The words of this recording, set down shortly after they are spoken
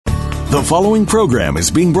The following program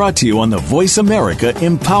is being brought to you on the Voice America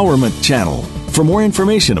Empowerment Channel. For more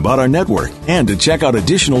information about our network and to check out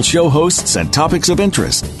additional show hosts and topics of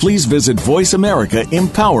interest, please visit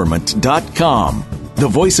voiceamericaempowerment.com. The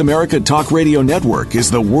Voice America Talk Radio Network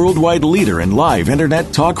is the worldwide leader in live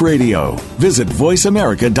Internet talk radio. Visit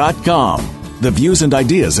voiceamerica.com. The views and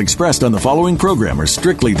ideas expressed on the following program are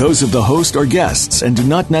strictly those of the host or guests and do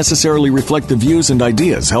not necessarily reflect the views and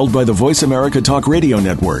ideas held by the Voice America Talk Radio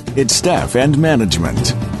Network, its staff, and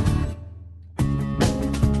management.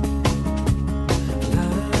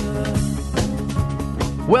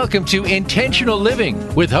 Welcome to Intentional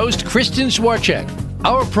Living with host Kristen Swarchek.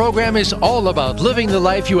 Our program is all about living the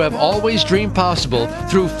life you have always dreamed possible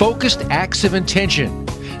through focused acts of intention.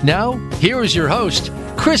 Now, here is your host,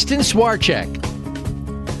 Kristen Swarchek.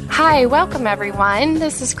 Hi, welcome everyone.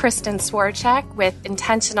 This is Kristen Swarchek with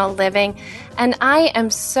Intentional Living, and I am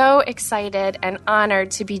so excited and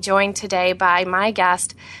honored to be joined today by my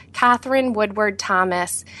guest, Katherine Woodward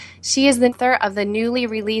Thomas. She is the author of the newly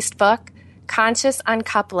released book, Conscious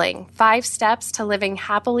Uncoupling, 5 Steps to Living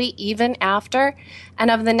Happily Even After,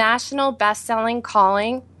 and of the national bestseller,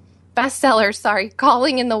 Calling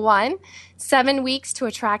in the One, 7 Weeks to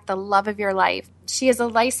Attract the Love of Your Life. She is a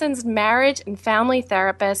licensed marriage and family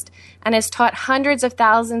therapist and has taught hundreds of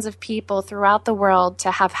thousands of people throughout the world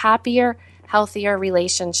to have happier, healthier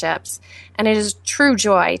relationships. And it is true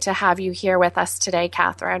joy to have you here with us today,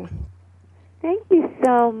 Katherine. Thank you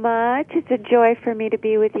so much. It's a joy for me to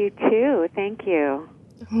be with you, too. Thank you.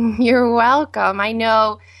 You're welcome. I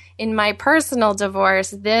know in my personal divorce,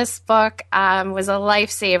 this book was a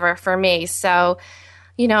lifesaver for me. So,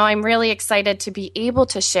 I'm really excited to be able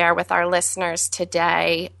to share with our listeners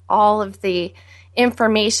today all of the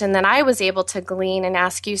information that I was able to glean and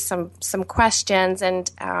ask you some questions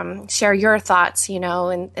and share your thoughts,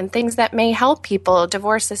 and things that may help people.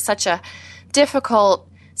 Divorce is such a difficult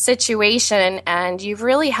situation, and you've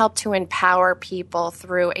really helped to empower people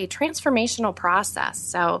through a transformational process.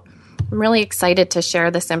 So I'm really excited to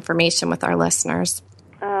share this information with our listeners.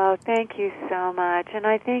 Oh, thank you so much. And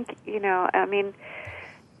I think,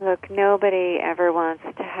 look, nobody ever wants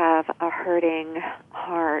to have a hurting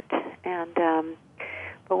heart. And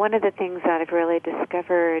but one of the things that I've really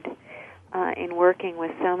discovered in working with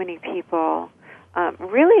so many people,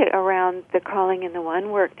 really around the Calling in the One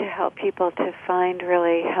work to help people to find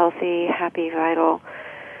really healthy, happy, vital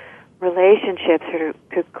relationships or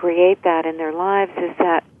to create that in their lives, is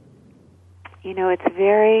that, it's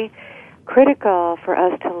very critical for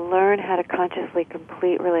us to learn how to consciously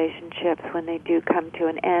complete relationships when they do come to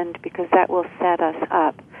an end, because that will set us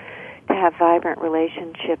up to have vibrant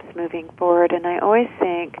relationships moving forward. And I always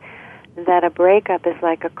think that a breakup is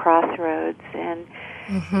like a crossroads, and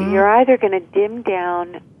you're either going to dim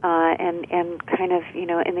down and kind of,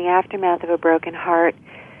 in the aftermath of a broken heart,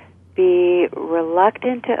 be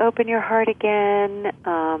reluctant to open your heart again,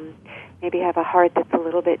 maybe have a heart that's a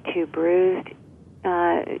little bit too bruised,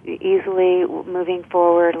 easily moving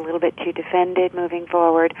forward, a little bit too defended moving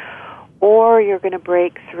forward, or you're going to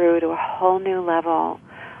break through to a whole new level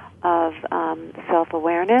of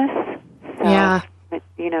self-awareness,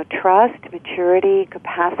 trust, maturity,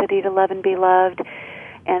 capacity to love and be loved.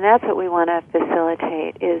 And that's what we want to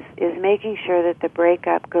facilitate, is making sure that the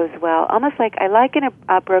breakup goes well. Almost like, I liken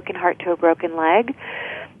a broken heart to a broken leg,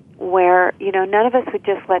 where, none of us would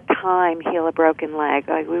just let time heal a broken leg.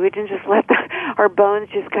 Like, we wouldn't just let our bones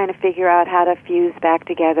just kind of figure out how to fuse back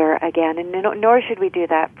together again. And nor should we do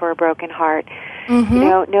that for a broken heart.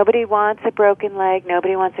 Nobody wants a broken leg,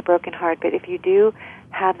 nobody wants a broken heart. But if you do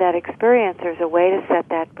have that experience, there's a way to set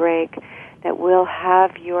that break that will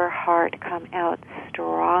have your heart come out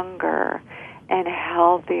stronger and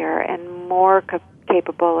healthier and more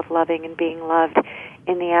capable of loving and being loved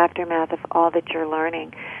in the aftermath of all that you're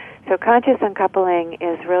learning. So Conscious Uncoupling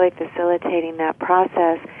is really facilitating that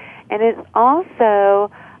process, and it's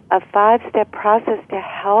also a 5-step process to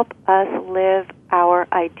help us live our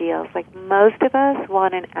ideals. Like, most of us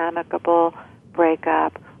want an amicable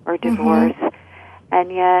breakup or divorce,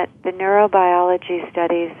 and yet the neurobiology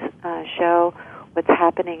studies show what's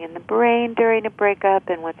happening in the brain during a breakup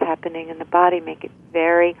and what's happening in the body make it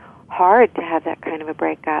very hard to have that kind of a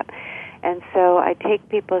breakup. And so I take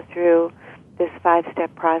people through this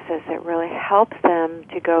 5-step process that really helps them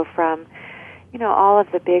to go from, all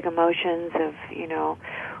of the big emotions of,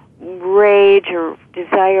 rage or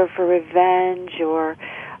desire for revenge or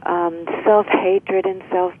self-hatred and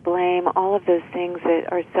self-blame, all of those things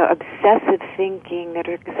that are so obsessive thinking that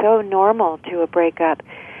are so normal to a breakup,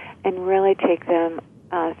 and really take them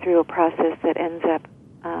through a process that ends up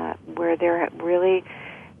where they're really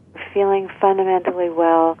feeling fundamentally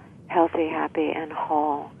well, healthy, happy, and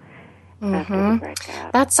whole after the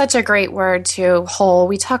breakup. That's such a great word, too, whole.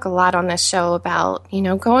 We talk a lot on this show about,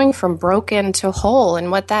 going from broken to whole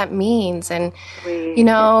and what that means. And,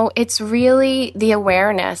 it's really the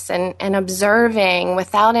awareness and observing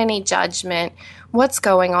without any judgment what's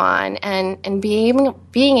going on, and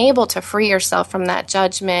being able to free yourself from that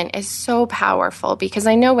judgment is so powerful, because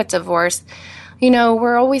I know with divorce,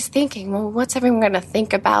 we're always thinking, well, what's everyone going to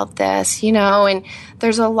think about this, and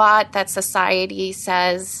there's a lot that society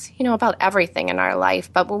says, about everything in our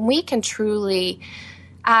life. But when we can truly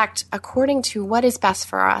act according to what is best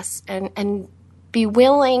for us and be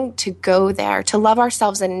willing to go there, to love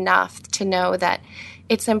ourselves enough to know that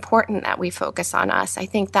it's important that we focus on us, I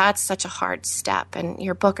think that's such a hard step. And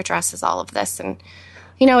your book addresses all of this. And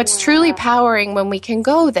it's truly powering when we can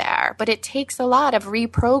go there, but it takes a lot of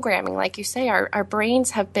reprogramming. Like you say, our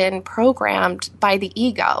brains have been programmed by the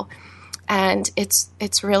ego, and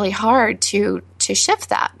it's really hard to shift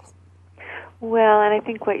that. Well, and I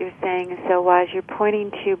think what you're saying is so wise. You're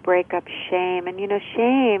pointing to breakup shame, and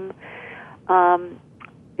shame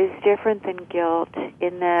is different than guilt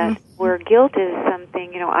in that where guilt is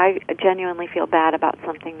something, I genuinely feel bad about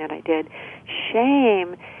something that I did.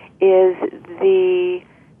 Shame is the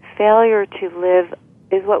failure to live,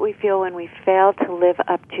 is what we feel when we fail to live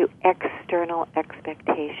up to external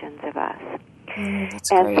expectations of us. And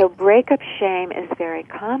great. So breakup shame is very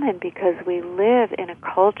common because we live in a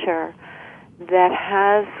culture that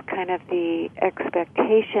has kind of the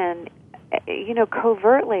expectation,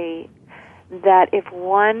 covertly, that if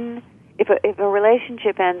a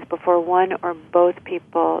relationship ends before one or both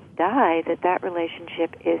people die, that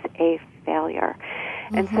relationship is a failure.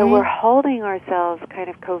 And so we're holding ourselves kind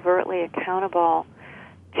of covertly accountable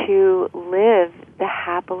to live the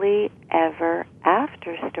happily ever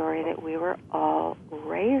after story that we were all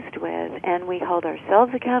raised with. And we hold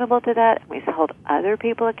ourselves accountable to that, and we hold other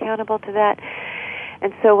people accountable to that.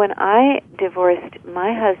 And so when I divorced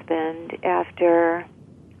my husband after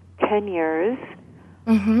 10 years,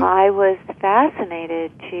 I was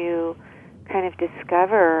fascinated to kind of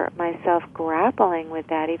discover myself grappling with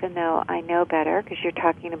that, even though I know better, because you're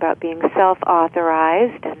talking about being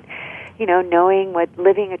self-authorized and, knowing what,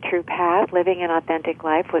 living a true path, living an authentic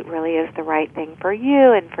life, what really is the right thing for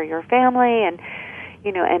you and for your family, and,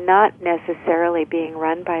 and not necessarily being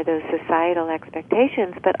run by those societal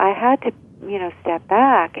expectations. But I had to, step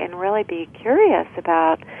back and really be curious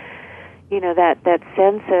about, that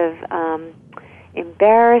sense of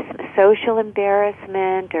embarrassment, social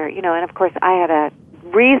embarrassment, or, and of course I had a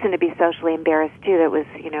reason to be socially embarrassed too that was,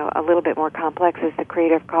 a little bit more complex as the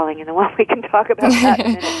creative calling in the one we can talk about that in a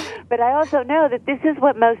minute. But I also know that this is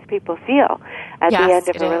what most people feel at the end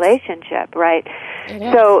of a relationship, right?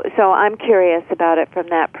 So I'm curious about it from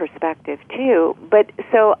that perspective too. But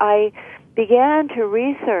so I began to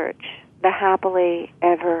research the happily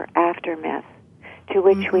ever after myth, to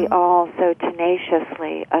which we all so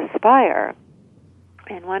tenaciously aspire.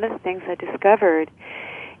 And one of the things I discovered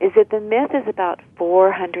is that the myth is about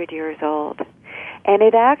 400 years old. And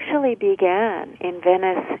it actually began in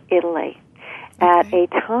Venice, Italy, at a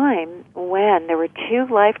time when there were two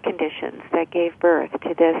life conditions that gave birth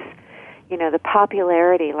to this, the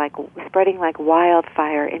popularity, like spreading like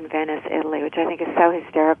wildfire in Venice, Italy, which I think is so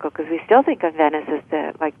hysterical because we still think of Venice as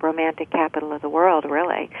the romantic capital of the world,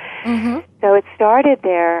 really. So it started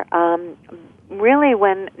there, really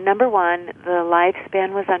when, number one, the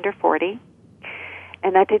lifespan was under 40.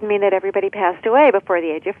 And that didn't mean that everybody passed away before the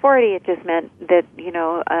age of 40. It just meant that,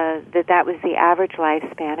 that was the average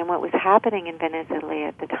lifespan. And what was happening in Venice, Italy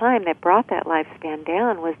at the time that brought that lifespan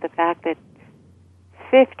down was the fact that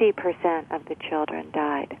 50% of the children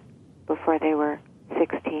died before they were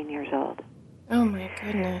 16 years old. Oh, my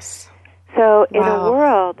goodness. So in a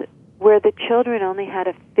world where the children only had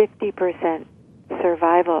a 50%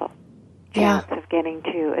 survival chance of getting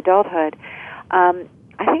to adulthood,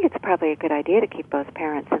 I think it's probably a good idea to keep both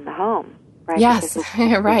parents in the home, right? Yes,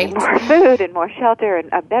 right. More food and more shelter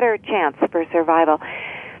and a better chance for survival.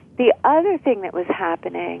 The other thing that was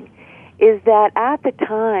happening is that at the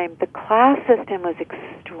time, the class system was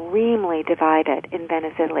extremely divided in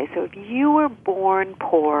Venice, Italy. So if you were born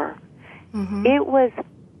poor,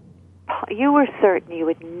 you were certain you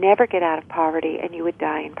would never get out of poverty and you would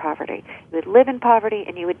die in poverty. You would live in poverty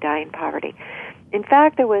and you would die in poverty. In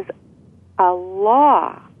fact, there was a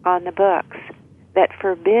law on the books that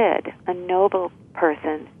forbid a noble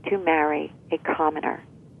person to marry a commoner.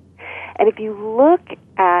 And if you look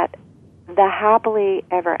at the happily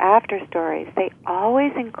ever after stories, they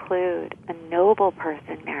always include a noble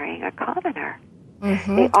person marrying a commoner.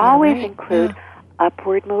 They always include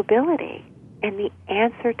upward mobility. and the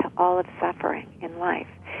answer to all of suffering in life.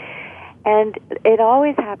 And it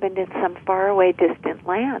always happened in some faraway, distant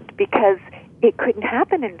land because it couldn't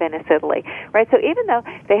happen in Venice, Italy, right? So even though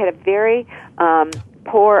they had a very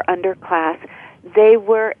poor underclass, they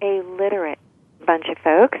were a literate bunch of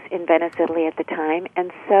folks in Venice, Italy at the time.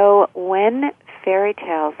 And so when fairy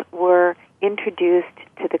tales were introduced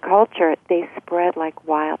to the culture, they spread like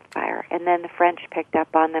wildfire. And then the French picked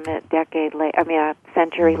up on them a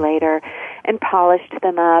century later and polished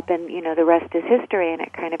them up, and, the rest is history, and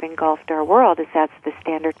it kind of engulfed our world as that's the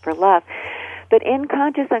standard for love. But in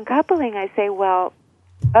Conscious Uncoupling, I say, well,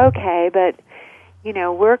 okay, but,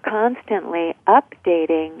 we're constantly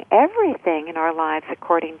updating everything in our lives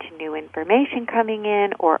according to new information coming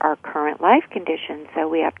in or our current life conditions. So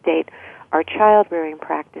we update our child-rearing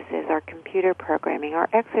practices, our computer programming, our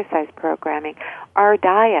exercise programming, our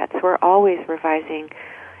diets. We're always revising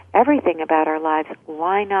everything about our lives.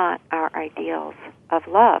 Why not our ideals of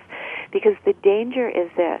love? Because the danger is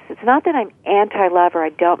this. It's not that I'm anti-love or I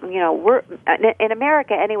don't, we're, in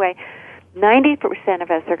America anyway, 90% of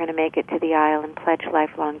us are going to make it to the aisle and pledge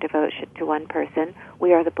lifelong devotion to one person.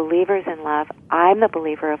 We are the believers in love. I'm the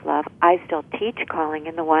believer of love. I still teach calling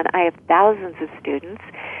in the one. I have thousands of students,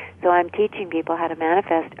 so I'm teaching people how to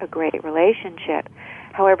manifest a great relationship.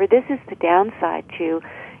 However, this is the downside to,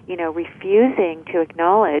 refusing to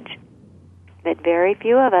acknowledge that very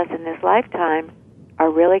few of us in this lifetime are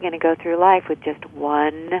really going to go through life with just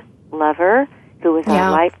one lover who is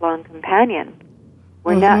our lifelong companion.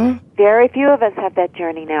 We're not. Very few of us have that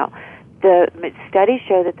journey now. The studies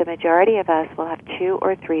show that the majority of us will have 2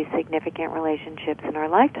 or 3 significant relationships in our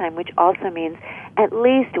lifetime, which also means at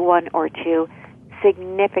least 1 or 2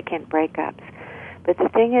 significant breakups. But the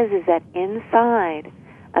thing is that inside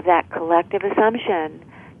of that collective assumption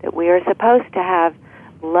that we are supposed to have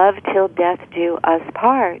love till death do us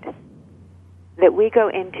part, that we go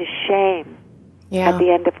into shame at the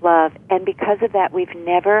end of love. And because of that, we've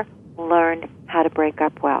never learned how to break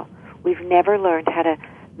up well. We've never learned how to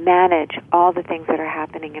manage all the things that are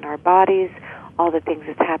happening in our bodies, all the things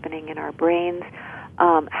that's happening in our brains,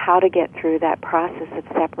 how to get through that process of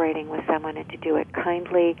separating with someone and to do it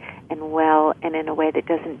kindly and well and in a way that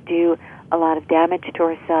doesn't do a lot of damage to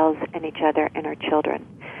ourselves and each other and our children.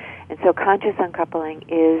 And so Conscious Uncoupling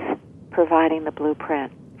is providing the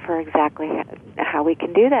blueprint for exactly how we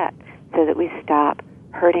can do that so that we stop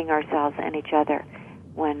hurting ourselves and each other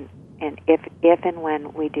if and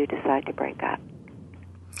when we do decide to break up.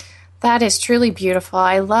 That is truly beautiful.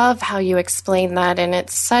 I love how you explain that, and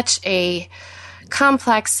it's such a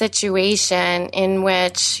complex situation in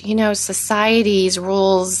which, society's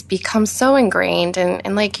rules become so ingrained,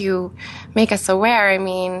 and like you make us aware,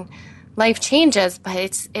 life changes, but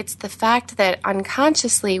it's the fact that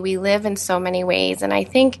unconsciously we live in so many ways. And I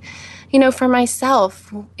think, for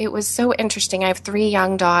myself, it was so interesting. I have 3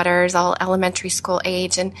 young daughters, all elementary school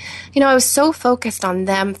age, and, I was so focused on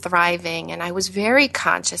them thriving, and I was very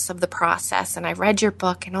conscious of the process, and I read your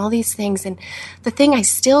book and all these things, and the thing I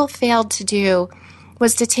still failed to do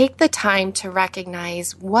was to take the time to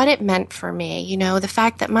recognize what it meant for me, the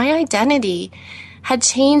fact that my identity had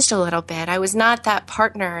changed a little bit. I was not that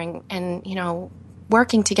partner and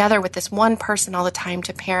working together with this one person all the time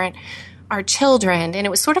to parent our children. And it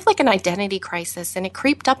was sort of like an identity crisis, and it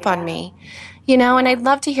creeped up on me, and I'd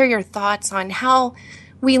love to hear your thoughts on how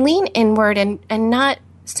we lean inward and not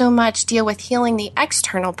so much deal with healing the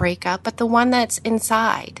external breakup, but the one that's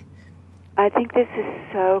inside. I think this is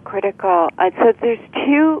so critical. So there's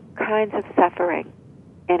 2 kinds of suffering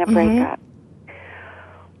in a breakup.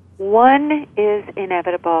 One is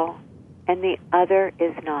inevitable, and the other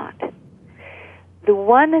is not. The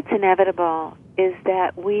one that's inevitable is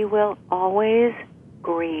that we will always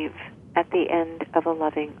grieve at the end of a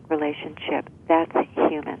loving relationship. That's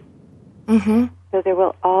human. So there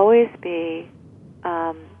will always be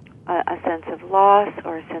a sense of loss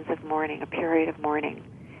or a sense of mourning, a period of mourning.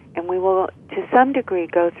 And we will, to some degree,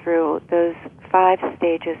 go through those 5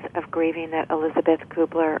 stages of grieving that Elizabeth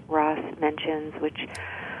Kubler-Ross mentions, which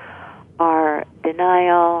are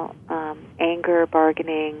denial, anger,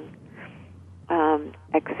 bargaining,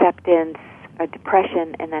 acceptance,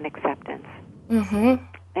 depression, and then acceptance.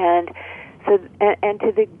 And so, and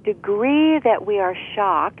to the degree that we are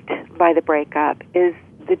shocked by the breakup is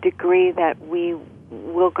the degree that we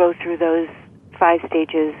will go through those 5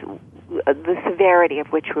 stages, the severity of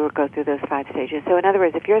which we will go through those 5 stages. So in other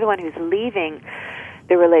words, if you're the one who's leaving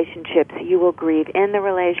the relationships, you will grieve in the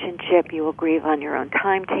relationship, you will grieve on your own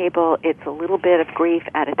timetable. It's a little bit of grief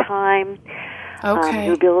at a time. Okay.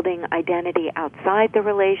 You're building identity outside the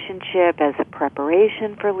relationship as a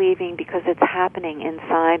preparation for leaving because it's happening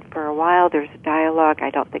inside for a while. There's a dialogue. I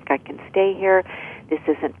don't think I can stay here. This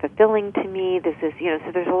isn't fulfilling to me. This is,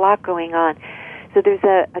 so there's a lot going on. So there's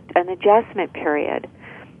an adjustment period.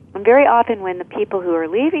 And very often when the people who are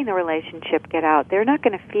leaving the relationship get out, they're not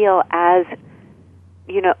going to feel as,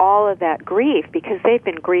 all of that grief because they've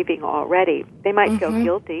been grieving already. They might feel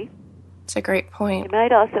guilty. It's a great point. They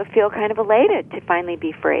might also feel kind of elated to finally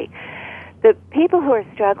be free. The people who are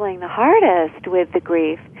struggling the hardest with the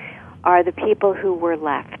grief are the people who were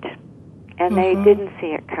left and they didn't see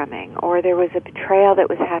it coming, or there was a betrayal that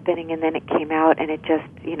was happening and then it came out and it just,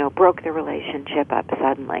 broke the relationship up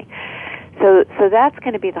suddenly. So that's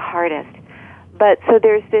going to be the hardest. But so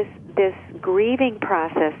there's this grieving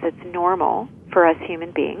process that's normal for us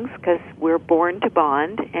human beings because we're born to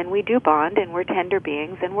bond, and we do bond, and we're tender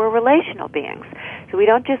beings, and we're relational beings. So we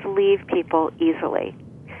don't just leave people easily.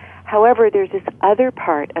 However, there's this other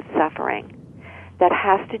part of suffering that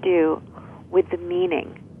has to do with the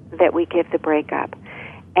meaning that we give the breakup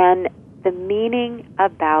and the meaning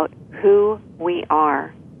about who we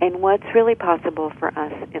are and what's really possible for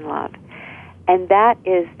us in love. And that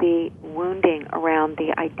is the wounding around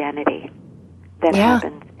the identity that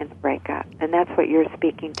happens in the breakup. And that's what you're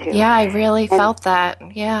speaking to. Yeah, I really felt that.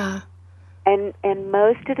 Yeah. And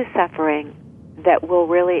most of the suffering that we'll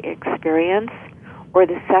really experience, or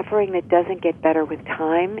the suffering that doesn't get better with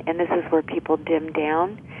time, and this is where people dim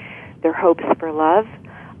down their hopes for love,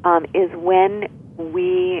 is when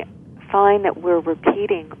we find that we're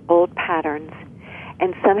repeating old patterns,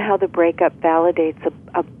 and somehow the breakup validates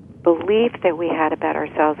a belief that we had about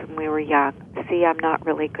ourselves when we were young. See, I'm not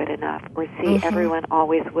really good enough. Or see, everyone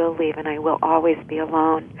always will leave and I will always be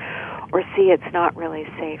alone. Or see, it's not really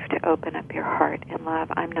safe to open up your heart in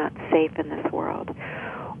love. I'm not safe in this world.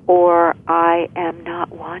 Or I am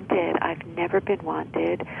not wanted. I've never been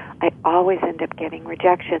wanted. I always end up getting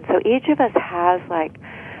rejection. So each of us has like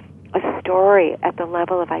a story at the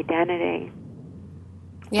level of identity.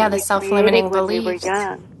 Yeah, the self-limiting beliefs. When we were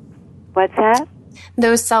young. What's that?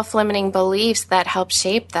 Those self-limiting beliefs that help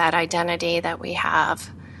shape that identity that we have.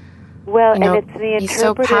 Well, and it's the interpretation.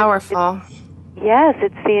 So powerful. Yes,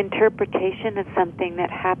 it's the interpretation of something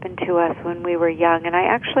that happened to us when we were young. And I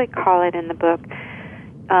actually call it in the book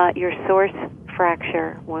your source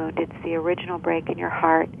fracture wound. It's the original break in your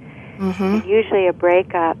heart. And usually a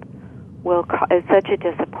breakup is such a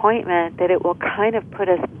disappointment that it will kind of put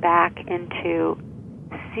us back into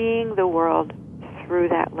seeing the world through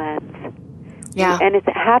that lens. Yeah. And it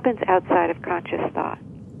happens outside of conscious thought.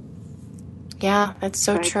 Yeah, that's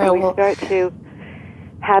so true. So we start to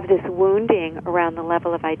have this wounding around the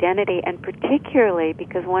level of identity, and particularly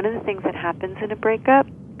because one of the things that happens in a breakup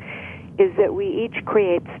is that we each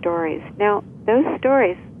create stories. Now, those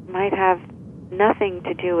stories might have nothing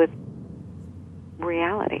to do with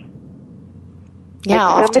reality. Yeah,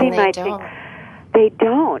 like often somebody they might don't. think they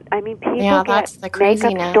don't. I mean, people that's the make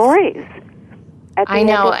craziness. up stories. I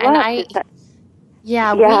know, and we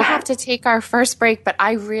Yeah. have to take our first break, but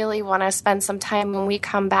I really want to spend some time when we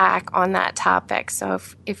come back on that topic. So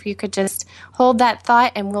if you could just hold that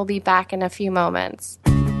thought, and we'll be back in a few moments.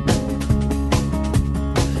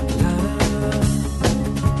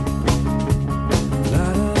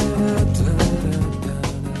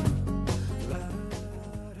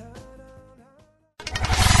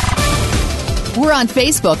 We're on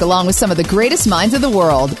Facebook along with some of the greatest minds of the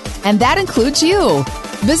world, and that includes you.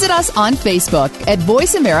 Visit us on Facebook at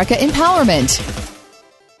Voice America Empowerment.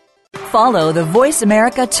 Follow the Voice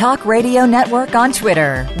America Talk Radio Network on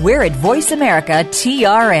Twitter. We're at Voice America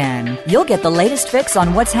TRN. You'll get the latest fix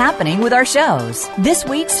on what's happening with our shows, this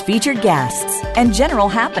week's featured guests, and general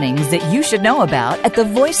happenings that you should know about at the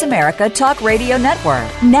Voice America Talk Radio Network.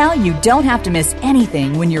 Now you don't have to miss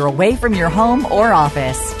anything when you're away from your home or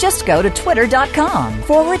office. Just go to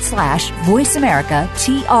twitter.com/Voice America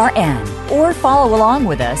TRN or follow along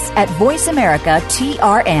with us at Voice America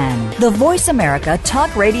TRN, the Voice America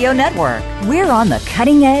Talk Radio Network. We're on the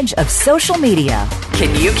cutting edge of social media.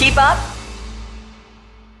 Can you keep up?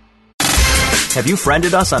 Have you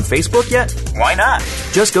friended us on Facebook yet? Why not?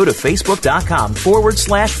 Just go to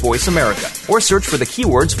facebook.com/Voice America or search for the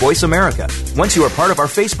keywords Voice America. Once you are part of our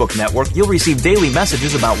Facebook network, you'll receive daily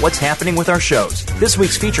messages about what's happening with our shows, this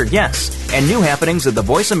week's featured guests, and new happenings at the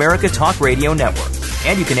Voice America Talk Radio Network.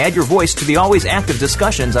 And you can add your voice to the always active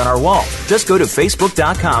discussions on our wall. Just go to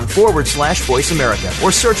facebook.com/Voice America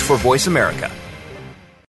or search for Voice America.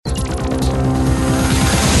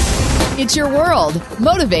 It's your world.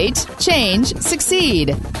 Motivate, change, succeed.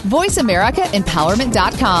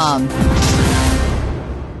 VoiceAmericaEmpowerment.com.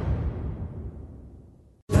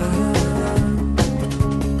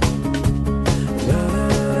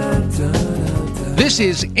 This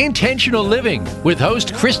is Intentional Living with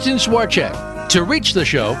host Kristen Swarchek. To reach the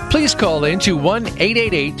show, please call in to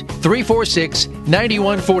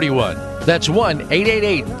 1-888-346-9141. That's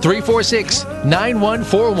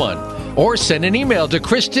 1-888-346-9141. Or send an email to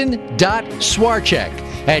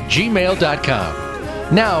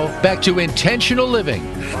kristen.swarchek@gmail.com. Now, back to Intentional Living.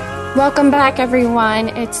 Welcome back, everyone.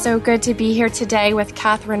 It's so good to be here today with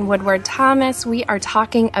Katherine Woodward Thomas. We are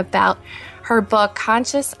talking about her book,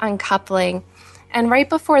 Conscious Uncoupling. And right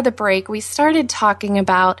before the break, we started talking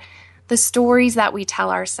about the stories that we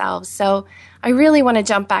tell ourselves. So I really want to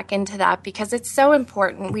jump back into that because it's so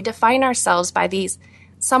important. We define ourselves by these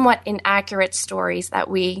somewhat inaccurate stories that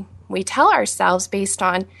we tell ourselves based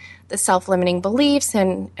on the self-limiting beliefs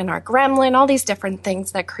and our gremlin, all these different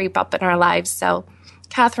things that creep up in our lives. So,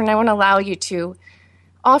 Katherine, I want to allow you to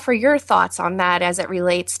offer your thoughts on that as it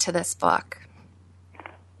relates to this book.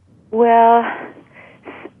 Well,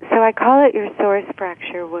 so I call it your source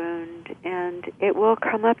fracture wound, and it will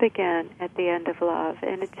come up again at the end of love.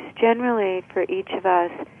 And it's generally, for each of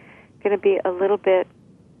us, going to be a little bit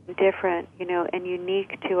different, and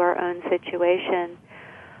unique to our own situation.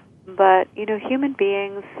 But, human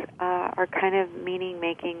beings are kind of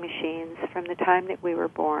meaning-making machines from the time that we were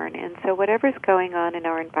born. And so whatever's going on in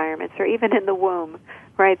our environments, or even in the womb,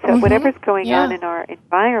 right? So whatever's going on in our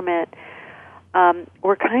environment,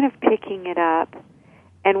 we're kind of picking it up,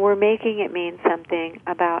 and we're making it mean something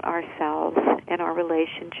about ourselves and our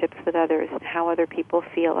relationships with others and how other people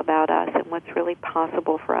feel about us and what's really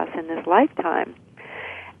possible for us in this lifetime.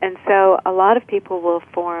 And so a lot of people will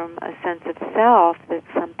form a sense of self that's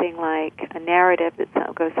something like a narrative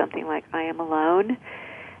that goes something like, I am alone,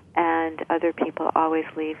 and other people always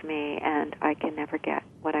leave me, and I can never get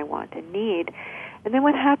what I want and need. And then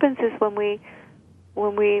what happens is when we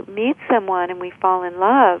meet someone and we fall in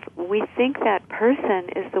love, we think that person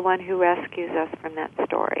is the one who rescues us from that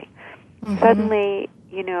story. Mm-hmm. Suddenly,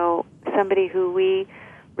 somebody who we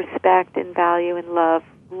respect and value and loves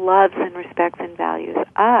and respects and values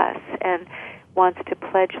us and wants to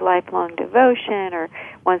pledge lifelong devotion or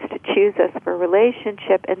wants to choose us for a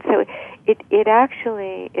relationship. And so it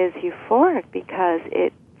actually is euphoric because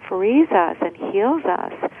it frees us and heals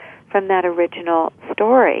us from that original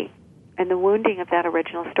story and the wounding of that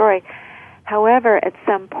original story. However, at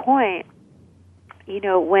some point,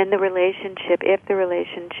 when the relationship, if the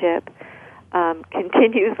relationship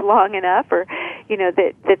continues long enough, or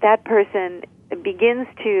that person begins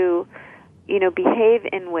to behave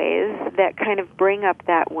in ways that kind of bring up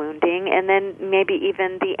that wounding, and then maybe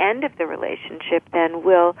even the end of the relationship then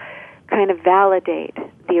will kind of validate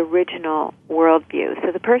the original worldview.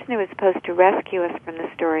 So the person who is supposed to rescue us from the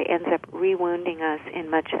story ends up re-wounding us in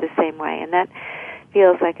much the same way, and that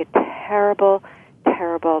feels like a terrible,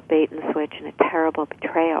 terrible bait and switch and a terrible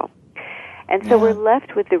betrayal. And so we're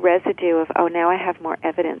left with the residue of, now I have more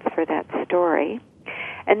evidence for that story.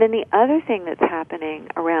 And then the other thing that's happening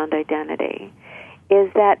around identity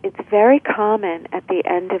is that it's very common at the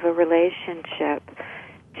end of a relationship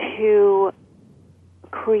to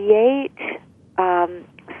create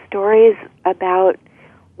stories about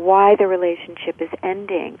why the relationship is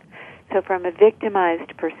ending. So from a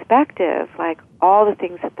victimized perspective, like all the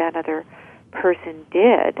things that other person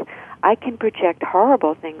did, I can project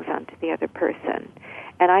horrible things onto the other person.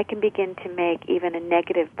 And I can begin to make even a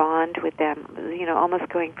negative bond with them, almost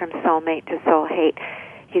going from soulmate to soul hate.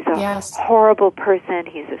 He's a horrible person.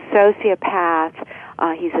 He's a sociopath.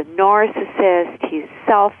 He's a narcissist. He's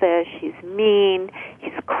selfish. He's mean.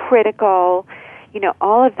 He's critical.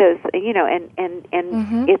 All of those,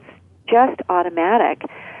 and it's just automatic.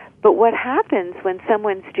 But what happens when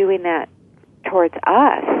someone's doing that towards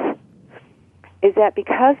us is that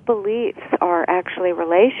because beliefs are actually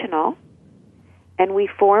relational, and we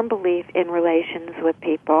form belief in relations with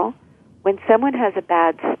people, when someone has a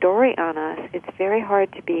bad story on us, it's very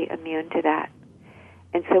hard to be immune to that.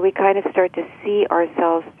 And so we kind of start to see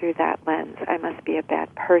ourselves through that lens. I must be a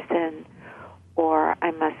bad person, or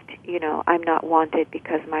I must, I'm not wanted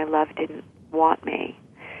because my love didn't want me,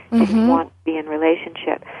 didn't want to be in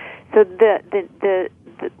relationship. So the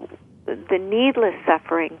needless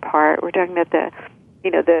suffering part, we're talking about the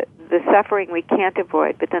suffering we can't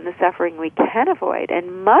avoid, but then the suffering we can avoid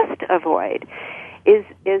and must avoid is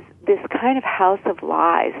this kind of house of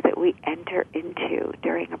lies that we enter into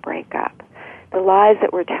during a breakup. The lies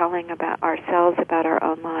that we're telling about ourselves, about our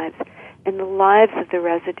own lives, and the lives of the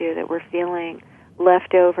residue that we're feeling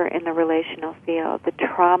left over in the relational field, the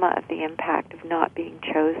trauma of the impact of not being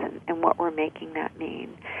chosen and what we're making that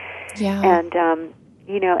mean. Yeah. And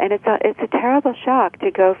and it's a terrible shock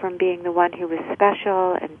to go from being the one who was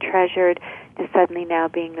special and treasured to suddenly now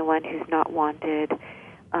being the one who's not wanted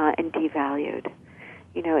and devalued.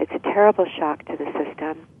 You know, it's a terrible shock to the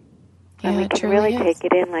system. Yeah, and we it can truly really is.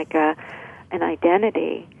 take it in like an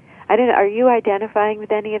identity. Are you identifying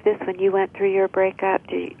with any of this when you went through your breakup?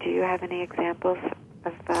 Do you have any examples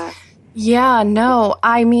of Yeah, no.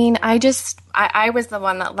 I mean, I was the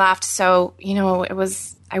one that left. So, you know,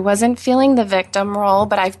 I wasn't feeling the victim role,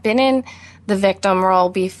 but I've been in the victim role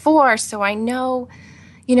before. So I know,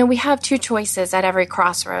 you know, we have two choices at every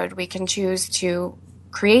crossroad. We can choose to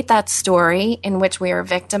create that story in which we are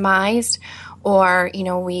victimized, or, you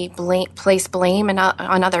know, we place blame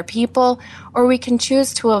on other people, or we can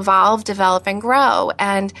choose to evolve, develop, and grow.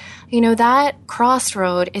 And, you know, that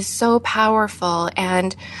crossroad is so powerful.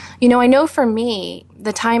 And, you know, I know for me,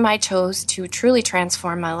 the time I chose to truly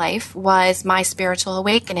transform my life was my spiritual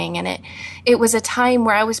awakening. And it was a time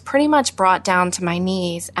where I was pretty much brought down to my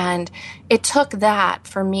knees. And it took that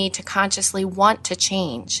for me to consciously want to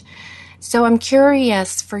change. So I'm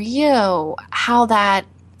curious for you how that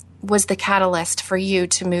was the catalyst for you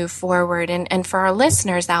to move forward, and for our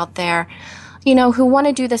listeners out there, you know, who want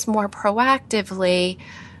to do this more proactively,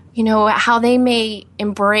 you know, how they may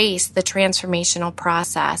embrace the transformational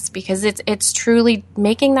process, because it's truly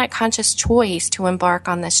making that conscious choice to embark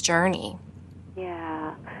on this journey.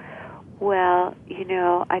 Yeah. Well, you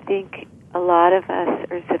know, I think a lot of us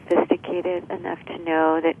are sophisticated enough to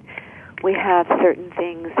know that we have certain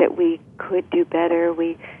things that we could do better,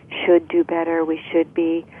 we should do better, we should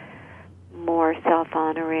be more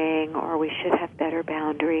self-honoring, or we should have better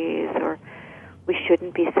boundaries, or we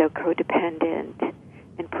shouldn't be so codependent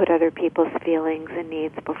and put other people's feelings and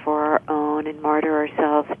needs before our own and martyr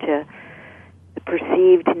ourselves to the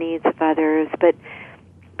perceived needs of others.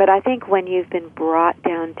 But I think when you've been brought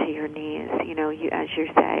down to your knees, you know, as you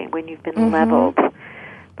say, when you've been leveled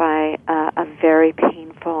by a very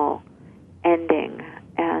painful ending,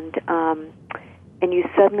 and you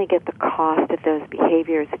suddenly get the cost of those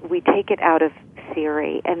behaviors, we take it out of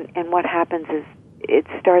theory, and what happens is it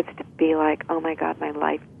starts to be like, oh my God, my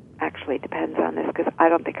life actually depends on this, because I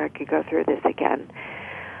don't think I could go through this again.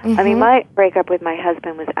 I mean, my breakup with my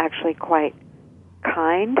husband was actually quite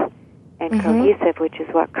kind and cohesive, which is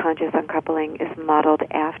what Conscious Uncoupling is modeled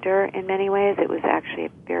after in many ways. It was actually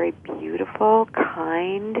a very beautiful,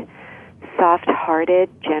 kind, soft-hearted,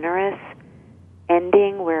 generous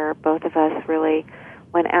ending where both of us really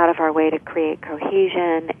went out of our way to create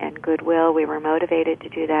cohesion and goodwill. We were motivated to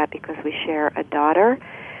do that because we share a daughter,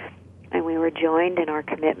 and we were joined in our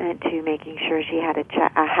commitment to making sure she had a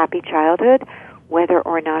happy childhood, whether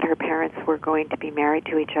or not her parents were going to be married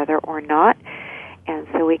to each other or not. And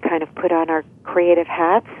so we kind of put on our creative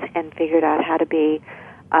hats and figured out how to be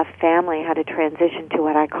a family, how to transition to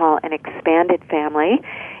what I call an expanded family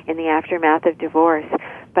in the aftermath of divorce.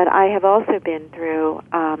 But I have also been through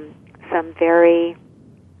some very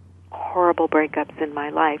horrible breakups in my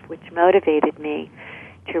life, which motivated me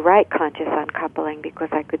to write Conscious Uncoupling, because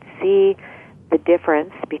I could see the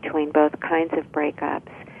difference between both kinds of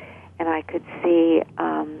breakups, and I could see,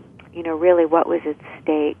 you know, really what was at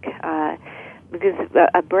stake. Because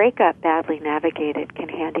a breakup badly navigated can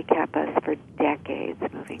handicap us for decades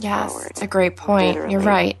moving forward. Yes, it's a great point. Literally You're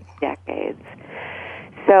right. Decades.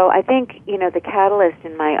 So I think, you know, the catalyst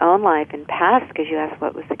in my own life and past, because you asked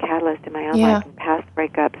what was the catalyst in my own life and past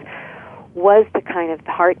breakups, was the kind of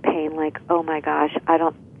heart pain, like, oh my gosh, I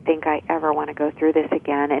don't think I ever want to go through this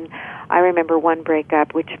again. And I remember one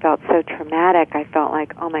breakup which felt so traumatic, I felt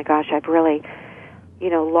like, oh my gosh, I've really, you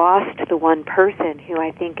know, lost the one person who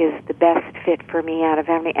I think is the best fit for me out of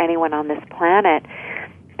anyone on this planet.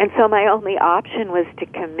 And so my only option was to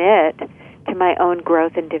commit to my own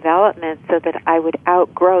growth and development so that I would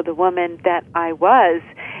outgrow the woman that I was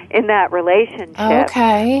in that relationship.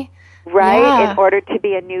 Okay. Right? Yeah. In order to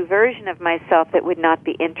be a new version of myself that would not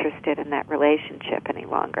be interested in that relationship any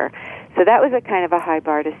longer. So that was a kind of a high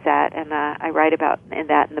bar to set, and I write about in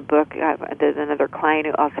the book. There's another client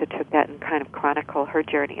who also took that and kind of chronicle her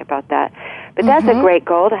journey about that. But that's a great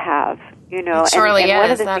goal to have, you know. It surely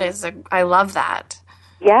and is. I love that.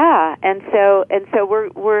 Yeah, and so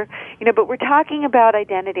we're you know, but we're talking about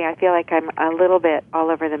identity. I feel like I'm a little bit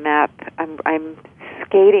all over the map. I'm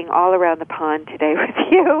skating all around the pond today with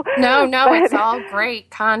you. No, it's all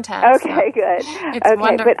great content. Okay, good. It's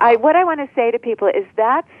wonderful. But what I want to say to people is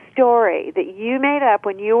that story that you made up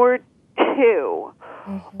when you were 2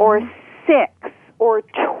 or 6 or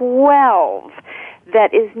 12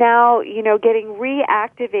 that is now, you know, getting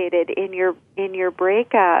reactivated in your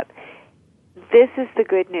breakup. This is the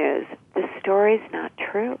good news. The story's not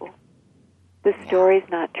true. The story's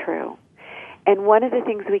not true. And one of the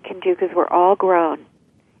things we can do, because we're all grown,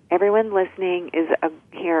 everyone listening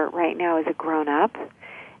here right now is a grown-up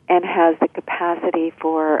and has the capacity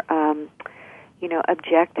for,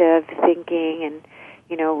 objective thinking and,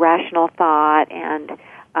 rational thought, and,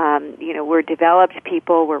 we're developed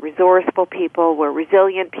people, we're resourceful people, we're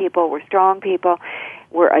resilient people, we're strong people,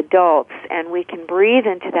 we're adults, and we can breathe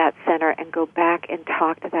into that center and go back and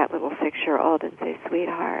talk to that little 6-year-old and say,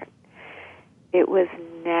 sweetheart, it was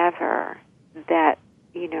never that,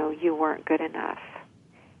 you weren't good enough.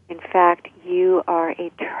 In fact, you are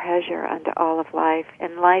a treasure unto all of life,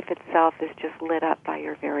 and life itself is just lit up by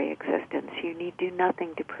your very existence. You need do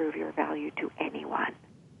nothing to prove your value to anyone.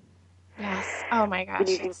 Yes. Oh, my gosh.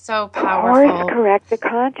 It's so powerful. Of course, correct the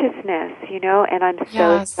consciousness, and I'm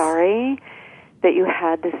so sorry that you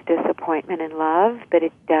had this disappointment in love, but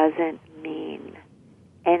it doesn't mean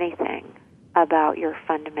anything about your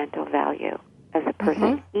fundamental value as a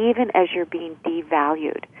person, even as you're being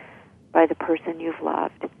devalued by the person you've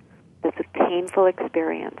loved. That's a painful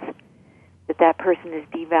experience, that person is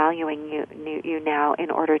devaluing you now in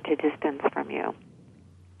order to distance from you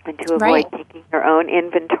and to avoid taking their own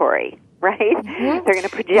inventory, right? They're going to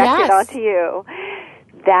project it onto you.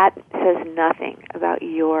 That says nothing about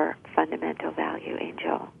your fundamental value,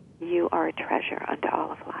 Angel. You are a treasure unto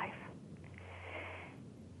all of life.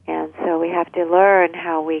 And so we have to learn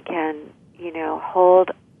how we can, hold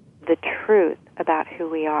the truth about who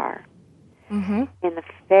we are in the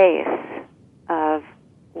face of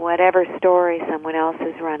whatever story someone else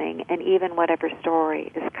is running, and even whatever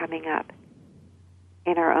story is coming up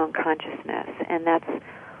in our own consciousness. And that's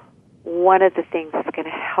one of the things that's going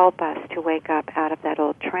to help us to wake up out of that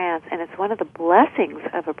old trance. And it's one of the blessings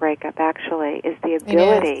of a breakup, actually, is the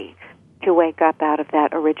ability to wake up out of that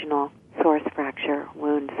original source fracture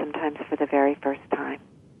wound, sometimes for the very first time.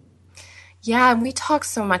 Yeah, and we talk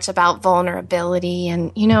so much about vulnerability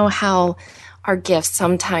and, how our gifts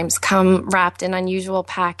sometimes come wrapped in unusual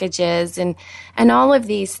packages and all of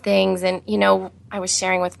these things. And, I was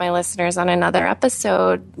sharing with my listeners on another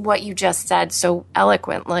episode what you just said so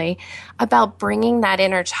eloquently about bringing that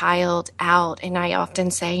inner child out. And I often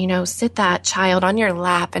say, sit that child on your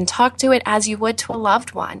lap and talk to it as you would to a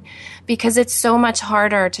loved one, because it's so much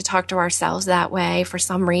harder to talk to ourselves that way for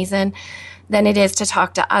some reason than it is to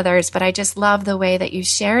talk to others. But I just love the way that you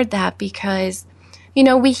shared that, because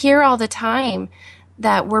we hear all the time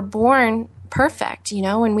that we're born perfect,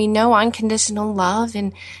 and we know unconditional love,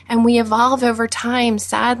 and we evolve over time,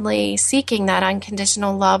 sadly, seeking that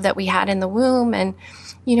unconditional love that we had in the womb. And,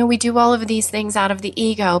 we do all of these things out of the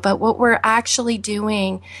ego. But what we're actually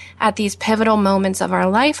doing at these pivotal moments of our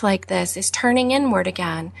life like this is turning inward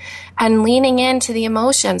again and leaning into the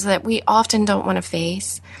emotions that we often don't want to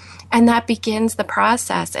face. And that begins the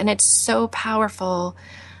process. And it's so powerful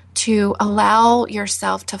to allow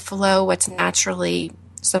yourself to flow what's naturally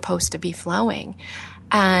supposed to be flowing.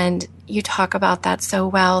 And you talk about that so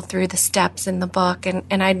well through the steps in the book. And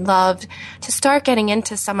I'd love to start getting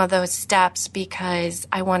into some of those steps, because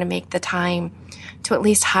I want to make the time to at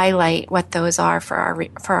least highlight what those are for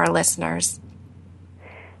our listeners.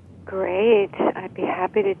 Great. I'd be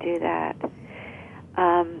happy to do that.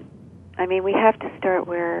 We have to start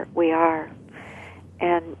where we are.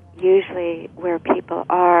 And usually where people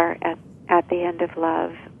are at the end of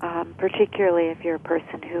love, particularly if you're a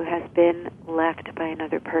person who has been left by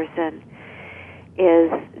another person,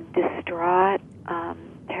 is distraught,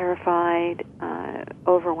 terrified,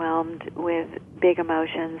 overwhelmed with big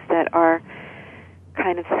emotions that are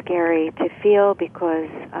kind of scary to feel, because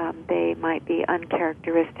they might be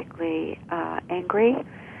uncharacteristically angry.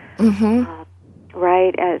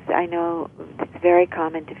 Right, as I know it's very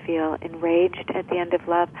common to feel enraged at the end of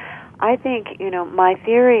love. I think, my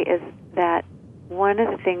theory is that one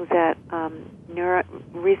of the things that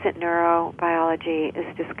recent neurobiology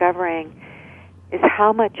is discovering is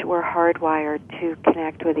how much we're hardwired to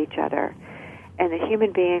connect with each other, and that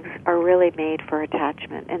human beings are really made for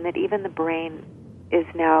attachment, and that even the brain is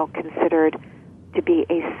now considered to be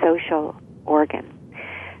a social organ,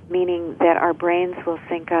 meaning that our brains will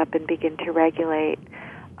sync up and begin to regulate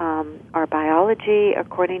our biology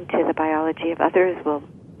according to the biology of others.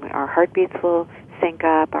 Our heartbeats will sync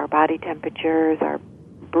up, our body temperatures, our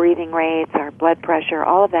breathing rates, our blood pressure,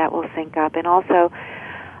 all of that will sync up. And also,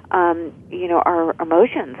 our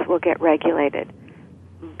emotions will get regulated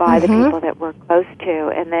by the people that we're close to.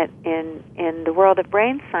 And that in the world of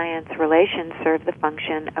brain science, relations serve the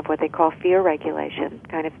function of what they call fear regulation,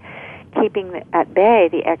 kind of keeping at bay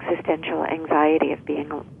the existential anxiety of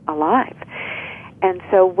being alive. And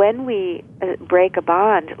so when we break a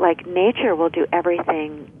bond, like nature will do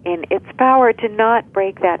everything in its power to not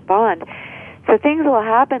break that bond. So things will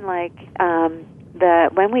happen like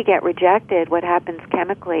when we get rejected, what happens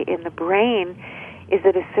chemically in the brain is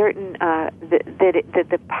that a certain that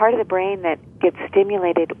the part of the brain that gets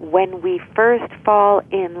stimulated when we first fall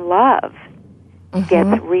in love gets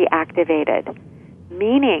reactivated,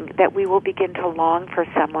 meaning that we will begin to long for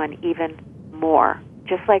someone even more,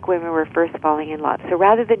 just like when we were first falling in love. So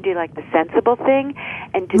rather than do like the sensible thing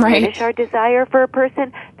and diminish our desire for a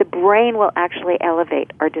person, the brain will actually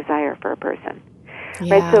elevate our desire for a person.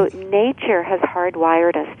 Yeah. Right? So nature has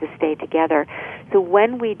hardwired us to stay together. So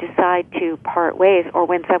when we decide to part ways, or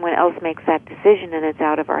when someone else makes that decision and it's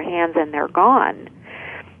out of our hands and they're gone,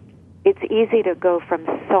 it's easy to go from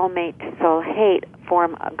soulmate to soul hate,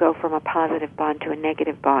 go from a positive bond to a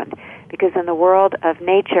negative bond. Because in the world of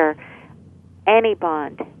nature, any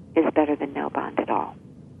bond is better than no bond at all.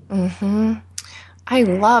 I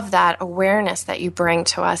love that awareness that you bring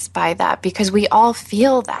to us by that, because we all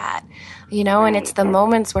feel that, and it's the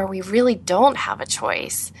moments where we really don't have a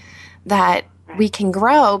choice that we can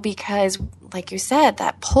grow, because, like you said,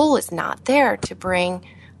 that pull is not there to bring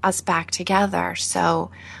us back together. So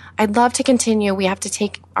I'd love to continue. We have to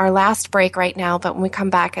take our last break right now, but when we come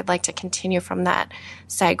back, I'd like to continue from that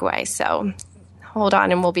segue. So hold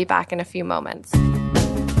on, and we'll be back in a few moments.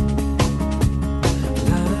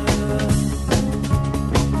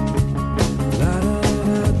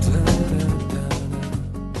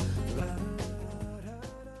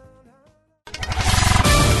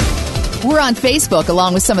 We're on Facebook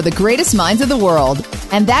along with some of the greatest minds of the world,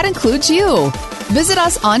 and that includes you. Visit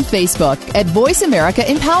us on Facebook at Voice America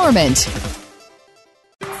Empowerment.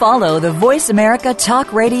 Follow the Voice America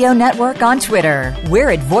Talk Radio Network on Twitter. We're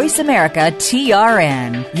at Voice America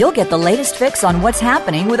TRN. You'll get the latest fix on what's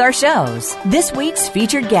happening with our shows, this week's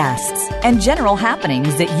featured guests, and general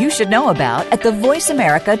happenings that you should know about at the Voice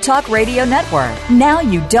America Talk Radio Network. Now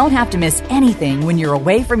you don't have to miss anything when you're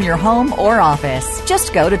away from your home or office.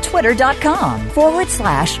 Just go to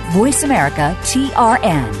twitter.com/Voice America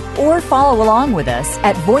TRN or follow along with us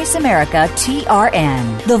at Voice America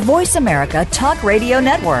TRN, the Voice America Talk Radio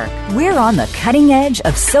Network. We're on the cutting edge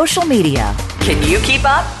of social media. Can you keep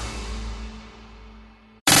up?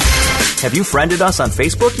 Have you friended us on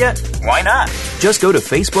Facebook yet? Why not? Just go to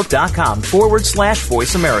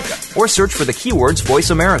facebook.com/Voice America or search for the keywords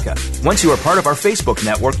Voice America. Once you are part of our Facebook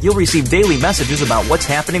network, you'll receive daily messages about what's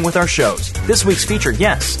happening with our shows, this week's featured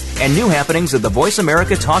guests, and new happenings at the Voice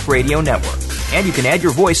America Talk Radio Network. And you can add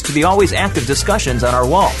your voice to the always active discussions on our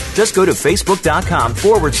wall. Just go to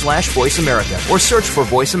facebook.com/Voice America or search for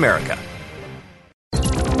Voice America.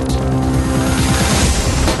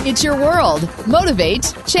 It's your world.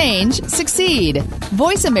 Motivate, change, succeed.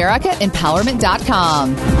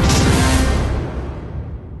 VoiceAmericaEmpowerment.com.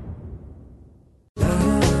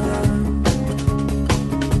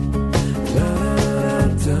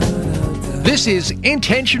 This is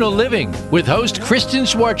Intentional Living with host Kristen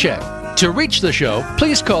Swarchek. To reach the show,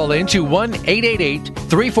 please call in to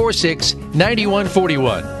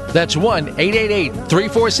 1-888-346-9141. That's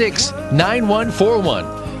 1-888-346-9141.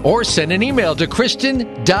 Or send an email to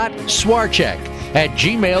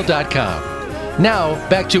kristen.swarchek@gmail.com. Now,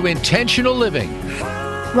 back to Intentional Living.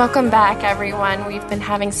 Welcome back, everyone. We've been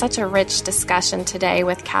having such a rich discussion today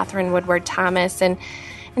with Katherine Woodward Thomas, and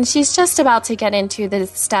she's just about to get into the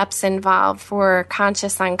steps involved for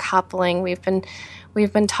conscious uncoupling. We've been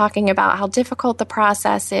talking about how difficult the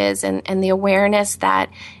process is and the awareness that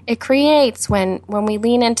it creates when we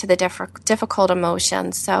lean into the difficult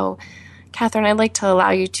emotions. So, Katherine, I'd like to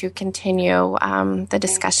allow you to continue the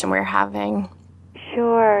discussion we're having.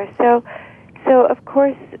 Sure. So of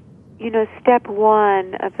course, step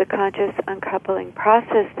one of the conscious uncoupling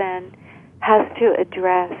process then has to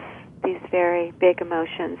address these very big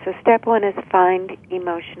emotions. So step one is find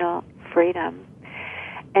emotional freedom.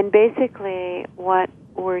 And basically what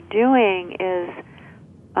we're doing is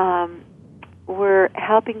we're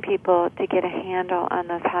helping people to get a handle on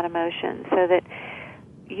those hot emotions so that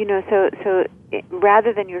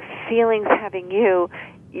rather than your feelings having you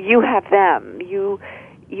have them. You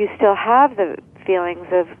still have the feelings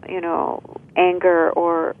of, anger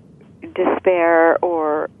or despair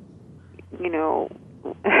or,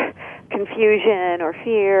 confusion or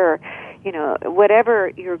fear or, whatever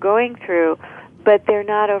you're going through, but they're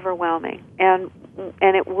not overwhelming. And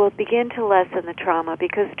it will begin to lessen the trauma,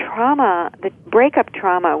 because trauma, the breakup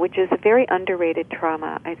trauma, which is a very underrated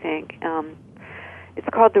trauma, I think, it's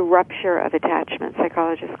called the rupture of attachment.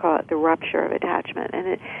 Psychologists call it the rupture of attachment,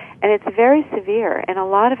 and it's very severe. And a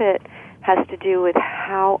lot of it has to do with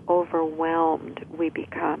how overwhelmed we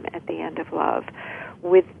become at the end of love,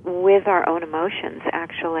 with our own emotions,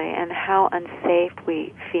 actually, and how unsafe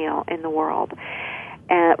we feel in the world.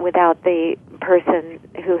 without the person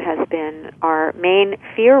who has been our main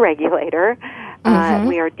fear regulator.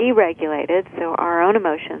 We are deregulated, so our own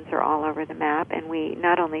emotions are all over the map, and we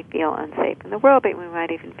not only feel unsafe in the world, but we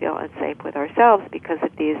might even feel unsafe with ourselves because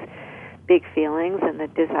of these big feelings and the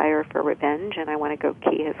desire for revenge, and I want to go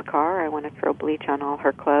key his car, I want to throw bleach on all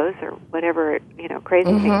her clothes, or whatever,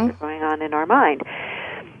 crazy things are going on in our mind.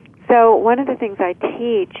 So one of the things I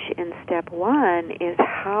teach in step 1 is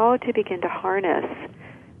how to begin to harness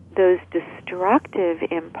those destructive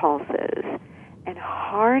impulses and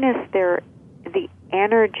harness the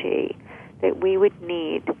energy that we would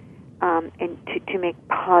need and to make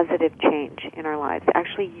positive change in our lives.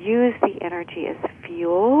 Actually use the energy as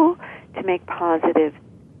fuel to make positive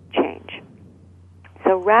change.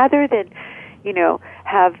 So rather than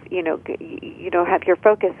have your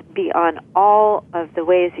focus be on all of the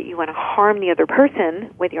ways that you want to harm the other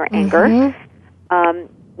person with your anger,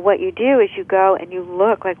 what you do is you go and you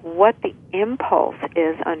look like what the impulse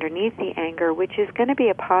is underneath the anger, which is going to be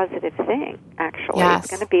a positive thing, actually. Yes.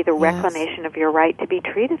 It's going to be the reclamation of your right to be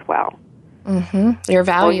treated well. Your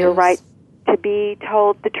values. Or your right to be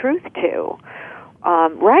told the truth to.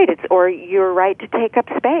 Or your right to take up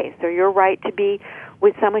space, or your right to be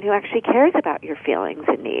with someone who actually cares about your feelings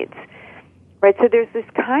and needs. Right? So there's this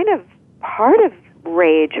kind of part of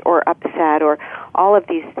rage or upset or all of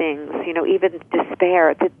these things, even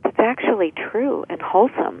despair, that's actually true and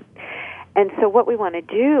wholesome. And so what we want to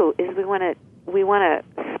do is we want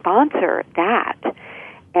to sponsor that.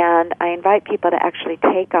 And I invite people to actually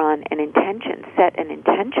take on an intention, set an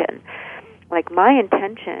intention. Like, my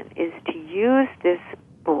intention is to use this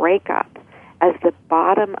breakup as the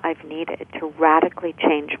bottom I've needed to radically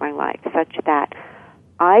change my life, such that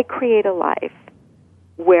I create a life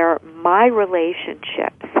where my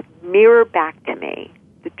relationships mirror back to me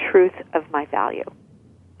the truth of my value.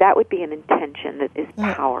 That would be an intention that is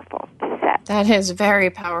powerful to set. That is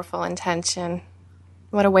very powerful intention.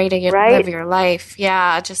 What a way to live your life.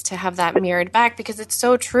 Yeah, just to have that mirrored back, because it's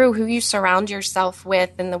so true who you surround yourself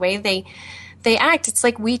with and the way they act. It's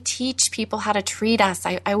like we teach people how to treat us.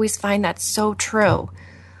 I always find that so true.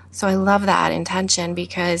 So I love that intention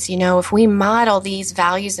because, if we model these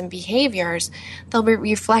values and behaviors, they'll be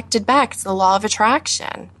reflected back. It's the law of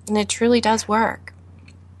attraction, and it truly does work.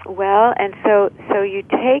 Well, and so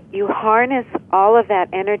you harness all of that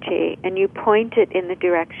energy and you point it in the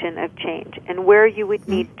direction of change and where you would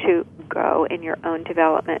need to go in your own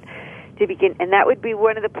development to begin. And that would be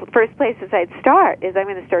one of the first places I'd start, is I'm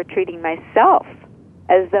going to start treating myself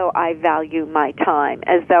as though I value my time,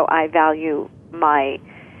 as though I value my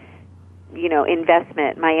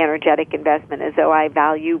investment, my energetic investment, as though I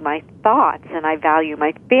value my thoughts and I value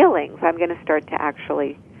my feelings. I'm going to start to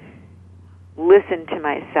actually listen to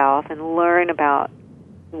myself and learn about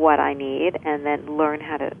what I need, and then learn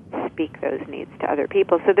how to speak those needs to other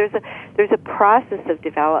people. So there's a process of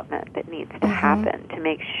development that needs to happen to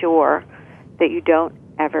make sure that you don't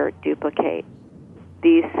ever duplicate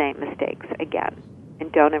these same mistakes again, and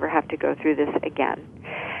don't ever have to go through this again.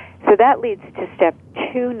 So that leads to step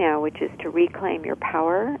 2 now, which is to reclaim your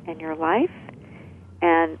power in your life.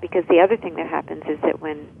 And because the other thing that happens is that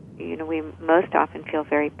when we most often feel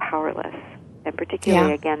very powerless, and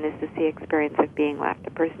particularly, again, this is the experience of being left.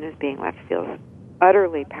 A person who's being left feels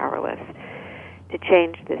utterly powerless to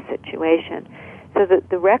change this situation. So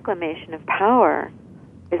the reclamation of power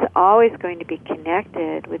is always going to be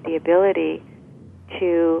connected with the ability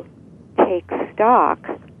to take stock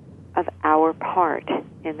of our part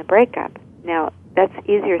in the breakup. Now, that's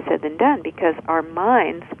easier said than done because our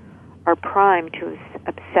minds are primed to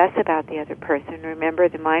obsess about the other person. Remember,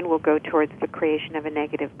 the mind will go towards the creation of a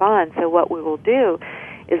negative bond. So what we will do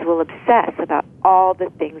is we'll obsess about all the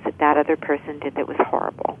things that other person did that was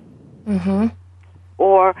horrible.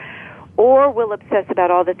 Or we'll obsess about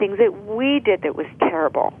all the things that we did that was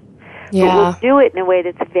terrible. Yeah. But we'll do it in a way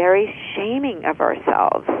that's very shaming of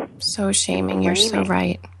ourselves. So shaming. You're so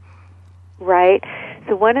right. Right?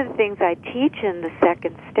 So one of the things I teach in the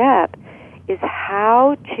second step is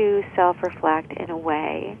how to self-reflect in a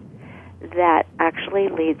way that actually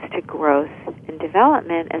leads to growth and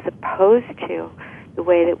development, as opposed to the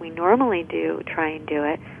way that we normally try and do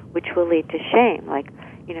it, which will lead to shame. Like,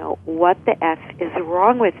 what the F is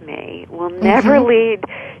wrong with me will never lead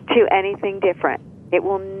to anything different. It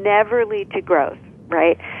will never lead to growth,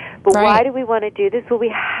 right? But why do we want to do this? Well, we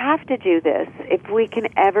have to do this if we can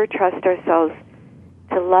ever trust ourselves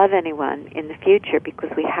to love anyone in the future, because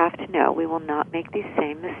we have to know we will not make these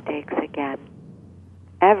same mistakes again,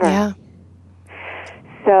 ever. Yeah.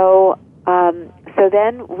 So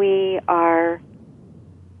then we are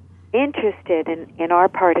interested in our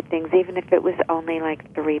part of things, even if it was only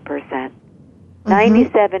like 3%.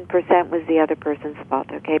 97% was the other person's fault,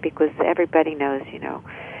 okay? Because everybody knows,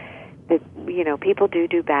 that, people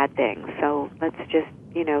do bad things. So let's just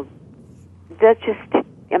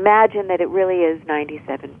imagine that it really is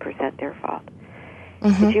 97% their fault.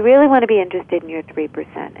 But you really want to be interested in your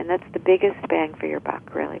 3%, and that's the biggest bang for your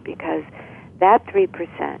buck, really, because that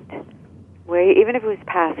 3%, where even if it was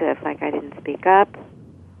passive, like I didn't speak up,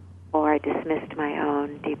 or I dismissed my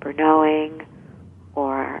own deeper knowing,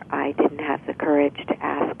 or I didn't have the courage to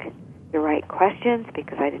ask the right questions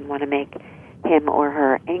because I didn't want to make him or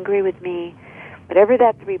her angry with me, whatever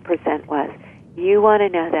that 3% was, you want to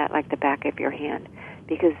know that like the back of your hand,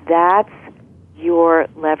 because that's your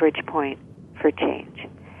leverage point for change.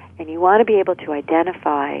 And you want to be able to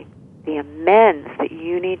identify the amends that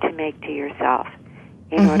you need to make to yourself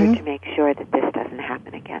in order to make sure that this doesn't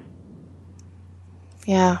happen again.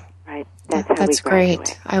 Yeah. Right? That's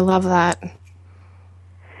great. I love that.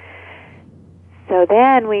 So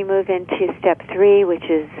then we move into step 3, which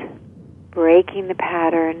is breaking the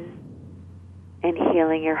pattern and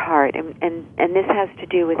healing your heart. And this has to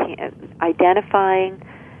do with identifying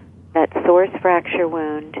that source fracture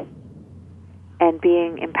wound and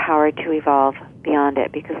being empowered to evolve beyond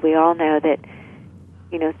it. Because we all know that,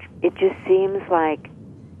 it just seems like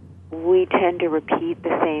we tend to repeat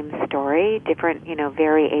the same story, different,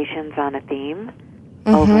 variations on a theme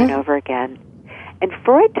over and over again. And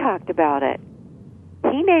Freud talked about it.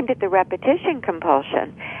 He named it the repetition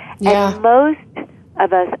compulsion. Yeah. And most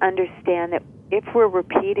of us understand that if we're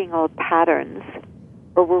repeating old patterns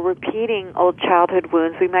or we're repeating old childhood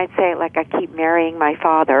wounds, we might say, like, I keep marrying my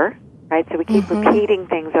father, right? So we keep repeating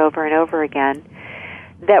things over and over again,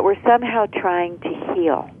 that we're somehow trying to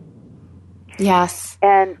heal. Yes.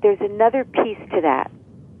 And there's another piece to that.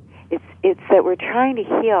 It's that we're trying to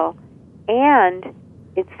heal, and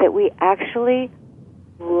it's that we actually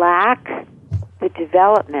lack the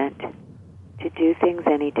development to do things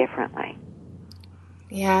any differently.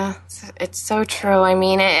 Yeah, it's so true. I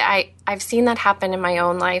mean, I've seen that happen in my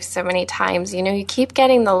own life so many times. You keep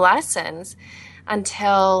getting the lessons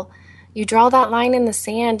until you draw that line in the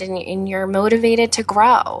sand and you're motivated to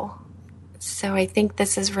grow. So I think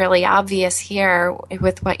this is really obvious here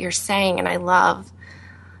with what you're saying, and I love,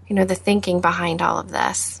 the thinking behind all of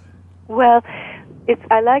this. Well,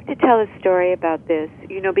 I like to tell a story about this,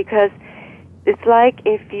 because it's like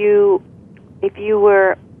if you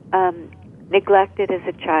were neglected as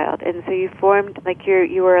a child, and so you formed, like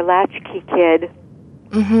you were a latchkey kid.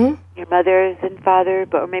 Your mother and father,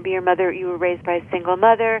 or maybe you were raised by a single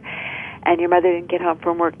mother, and your mother didn't get home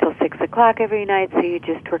from work till 6 o'clock every night, so you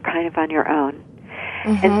just were kind of on your own.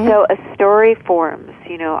 And so a story forms.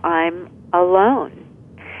 I'm alone,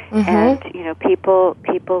 and people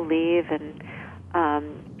leave, and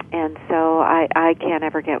so I can't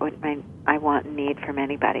ever get what I want and need from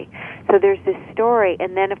anybody. So there's this story,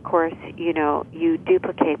 and then of course you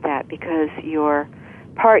duplicate that because your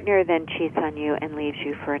partner then cheats on you and leaves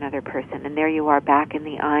you for another person, and there you are back in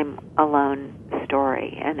the I'm alone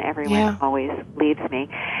story, and everyone always leaves me.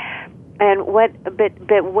 And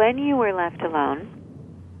but when you were left alone,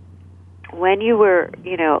 when you were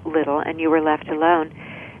little and you were left alone,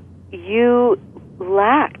 you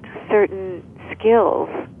lacked certain skills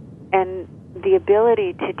and the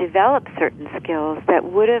ability to develop certain skills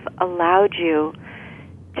that would have allowed you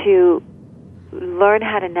to learn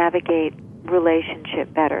how to navigate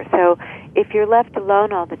relationship better. So if you're left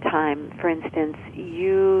alone all the time, for instance,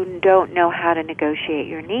 you don't know how to negotiate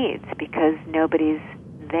your needs because nobody's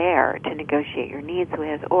there to negotiate your needs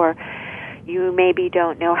with, or you maybe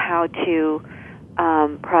don't know how to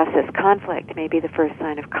process conflict. Maybe the first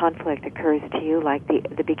sign of conflict occurs to you like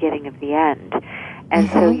the beginning of the end. And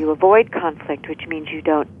so you avoid conflict, which means you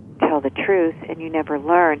don't tell the truth and you never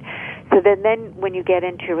learn. So then when you get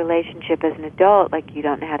into a relationship as an adult, like you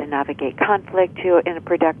don't know how to navigate conflict in a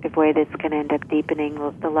productive way that's going to end up deepening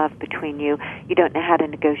the love between you. You don't know how to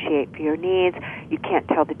negotiate for your needs. You can't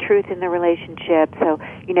tell the truth in the relationship, so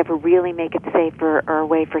you never really make it safe or a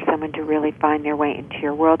way for someone to really find their way into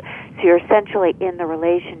your world. So you're essentially in the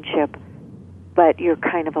relationship, but you're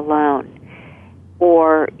kind of alone.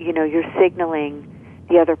 Or, you're signaling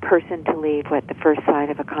the other person to leave at the first sign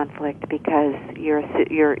of a conflict because you're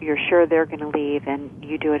sure they're going to leave, and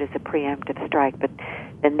you do it as a preemptive strike, but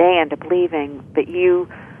then they end up leaving, but you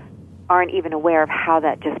aren't even aware of how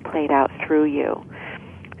that just played out through you.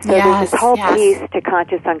 So there's this whole piece to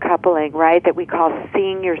conscious uncoupling, right, that we call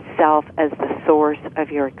seeing yourself as the source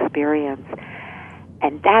of your experience.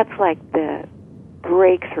 And that's like the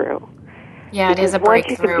breakthrough. Yeah, it is a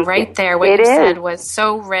breakthrough right there. What you said was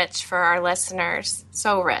so rich for our listeners,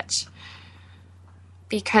 so rich.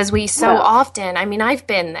 Because we so often, I mean, I've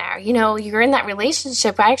been there, you know, you're in that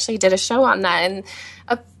relationship. I actually did a show on that, and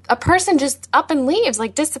a person just up and leaves,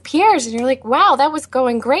 like disappears, and you're like, wow, that was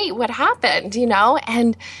going great. What happened, you know?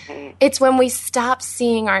 And it's when we stop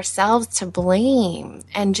seeing ourselves to blame,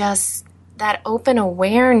 and just that open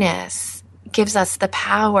awareness gives us the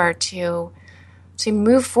power to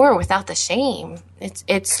move forward without the shame.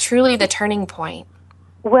 It's truly the turning point.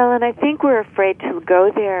 Well, and I think we're afraid to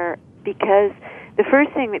go there because the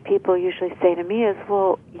first thing that people usually say to me is,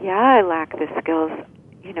 well, yeah, I lack the skills,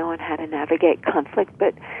 you know, on how to navigate conflict,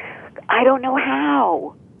 but I don't know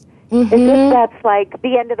how. As if that's like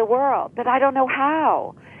the end of the world, but I don't know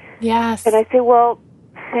how. Yes. And I say, well,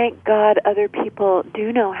 thank God other people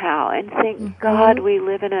do know how, and thank God we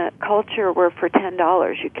live in a culture where for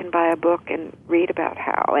 $10 you can buy a book and read about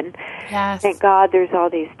how, and thank God there's all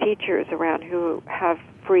these teachers around who have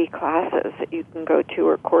free classes that you can go to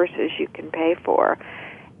or courses you can pay for,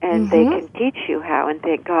 and they can teach you how, and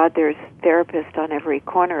thank God there's therapists on every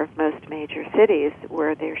corner of most major cities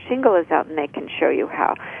where their shingle is out and they can show you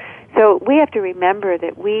how. So we have to remember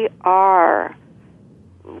that we are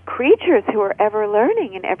creatures who are ever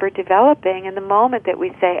learning and ever developing, and the moment that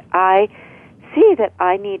we say, I see that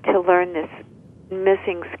I need to learn this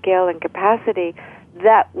missing skill and capacity,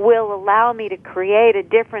 that will allow me to create a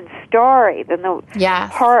different story than the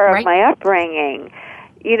horror of my upbringing,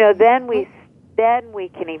 you know, then we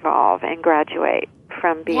can evolve and graduate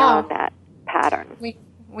from beyond that pattern.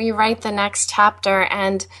 We write the next chapter,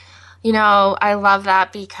 and, you know, I love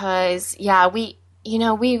that because,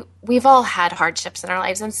 we've all had hardships in our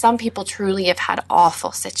lives, and some people truly have had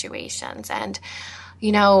awful situations. And,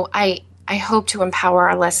 you know, I hope to empower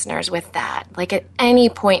our listeners with that. Like, at any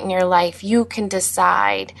point in your life, you can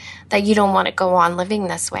decide that you don't want to go on living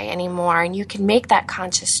this way anymore, and you can make that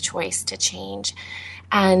conscious choice to change.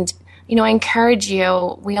 And, you know, I encourage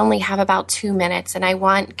you, we only have about 2 minutes, and I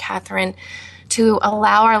want, Katherine, to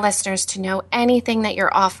allow our listeners to know anything that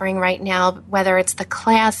you're offering right now, whether it's the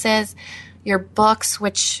classes, your books,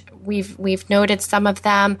 which we've noted some of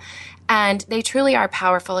them, and they truly are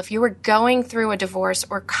powerful. If you were going through a divorce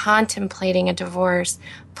or contemplating a divorce,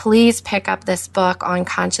 please pick up this book on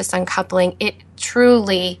Conscious Uncoupling. It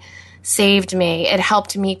truly saved me. It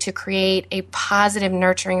helped me to create a positive,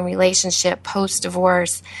 nurturing relationship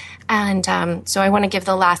post-divorce. And so I want to give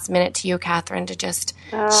the last minute to you, Katherine, to just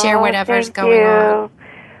share whatever's going on.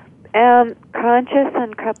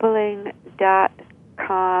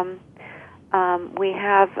 ConsciousUncoupling.com.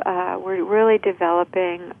 We're really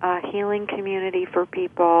developing a healing community for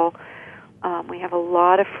people. We have a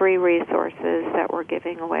lot of free resources that we're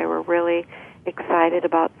giving away. We're really excited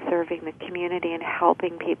about serving the community and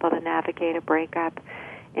helping people to navigate a breakup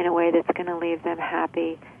in a way that's going to leave them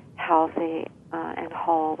happy, healthy, and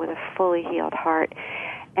whole with a fully healed heart.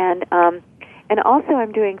 And also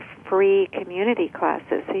I'm doing free community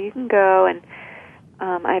classes, so you can go and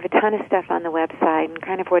I have a ton of stuff on the website, and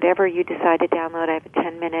kind of whatever you decide to download. I have a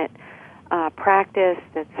 10-minute practice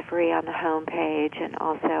that's free on the home page, and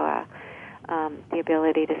also the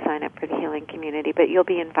ability to sign up for the healing community. But you'll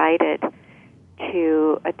be invited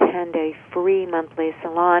to attend a free monthly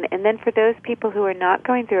salon. And then for those people who are not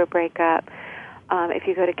going through a breakup, if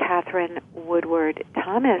you go to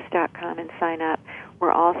KatherineWoodwardThomas.com and sign up,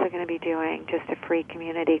 we're also going to be doing just a free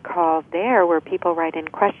community call there where people write in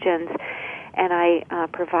questions, and I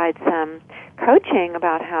provide some coaching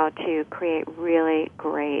about how to create really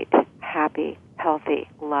great, happy, healthy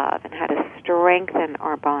love, and how to strengthen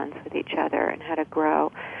our bonds with each other, and how to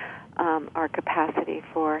grow our capacity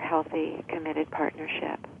for healthy, committed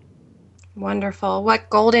partnership. Wonderful. What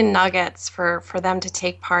golden nuggets for them to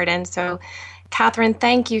take part in. So, Katherine,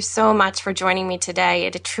 thank you so much for joining me today.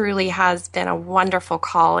 It truly has been a wonderful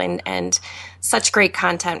call and such great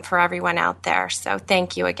content for everyone out there. So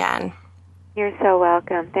thank you again. You're so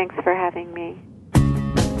welcome. Thanks for having me.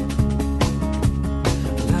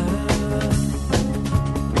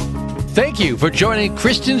 Thank you for joining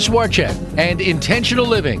Kristen Swarchek and Intentional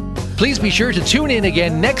Living. Please be sure to tune in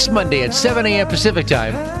again next Monday at 7 a.m. Pacific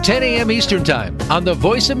Time, 10 a.m. Eastern Time on the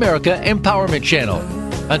Voice America Empowerment Channel.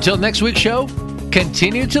 Until next week's show,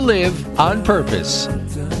 continue to live on purpose.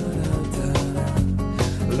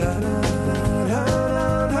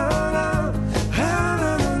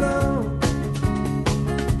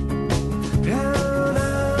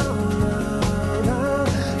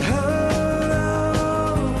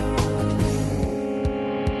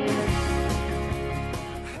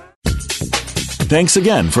 Thanks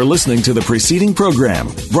again for listening to the preceding program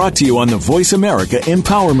brought to you on the Voice America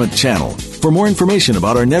Empowerment Channel. For more information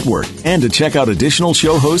about our network and to check out additional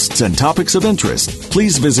show hosts and topics of interest,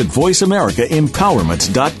 please visit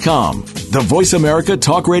VoiceAmericaEmpowerment.com. The Voice America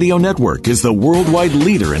Talk Radio Network is the worldwide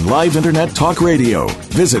leader in live Internet talk radio.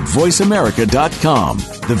 Visit VoiceAmerica.com.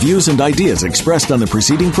 The views and ideas expressed on the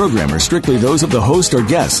preceding program are strictly those of the host or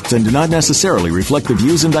guests and do not necessarily reflect the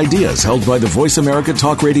views and ideas held by the Voice America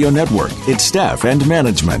Talk Radio Network, its staff, and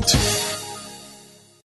management.